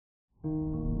Good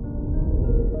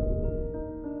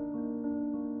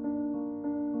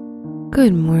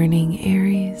morning,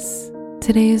 Aries.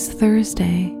 Today is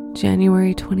Thursday,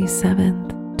 January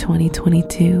 27th,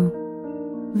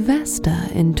 2022. Vesta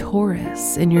in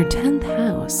Taurus in your 10th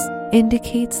house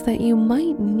indicates that you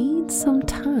might need some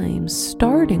time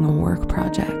starting a work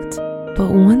project. But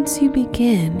once you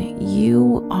begin,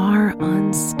 you are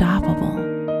unstoppable.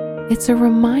 It's a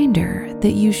reminder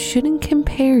that you shouldn't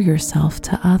compare yourself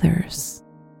to others.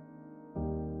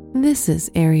 This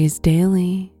is Aries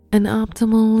Daily, an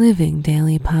optimal living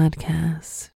daily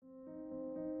podcast.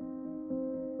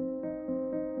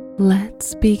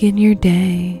 Let's begin your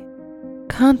day.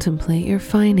 Contemplate your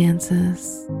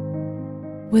finances.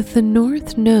 With the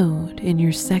North Node in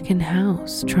your second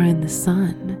house trine the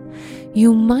Sun,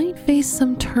 you might face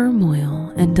some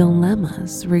turmoil and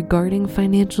dilemmas regarding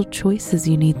financial choices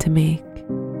you need to make.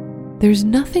 There's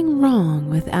nothing wrong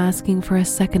with asking for a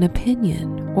second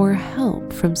opinion or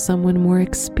help from someone more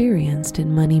experienced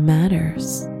in money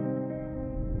matters.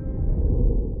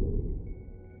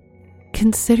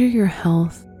 Consider your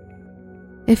health.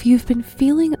 If you've been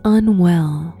feeling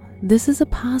unwell, this is a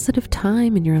positive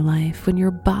time in your life when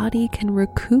your body can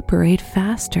recuperate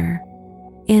faster,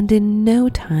 and in no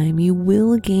time you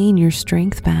will gain your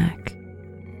strength back.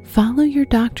 Follow your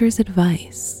doctor's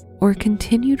advice or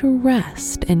continue to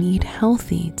rest and eat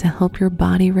healthy to help your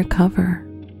body recover.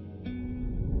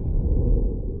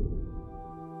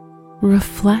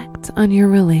 Reflect on your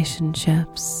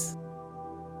relationships.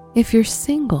 If you're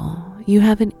single, you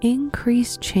have an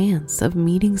increased chance of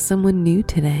meeting someone new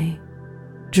today.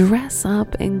 Dress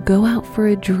up and go out for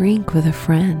a drink with a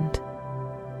friend.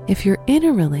 If you're in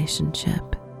a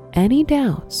relationship, any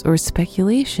doubts or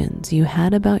speculations you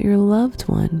had about your loved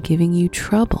one giving you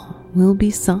trouble will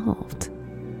be solved.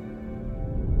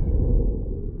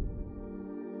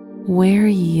 Wear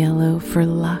yellow for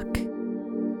luck.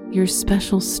 Your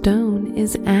special stone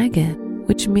is agate,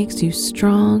 which makes you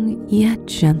strong yet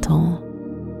gentle.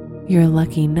 Your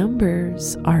lucky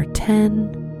numbers are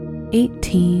 10,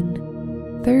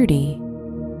 18, 30,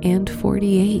 and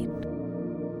 48.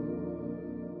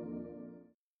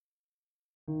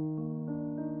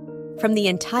 From the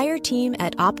entire team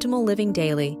at Optimal Living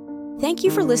Daily, thank you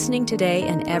for listening today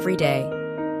and every day.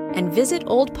 And visit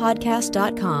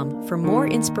oldpodcast.com for more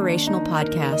inspirational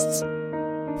podcasts.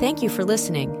 Thank you for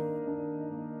listening.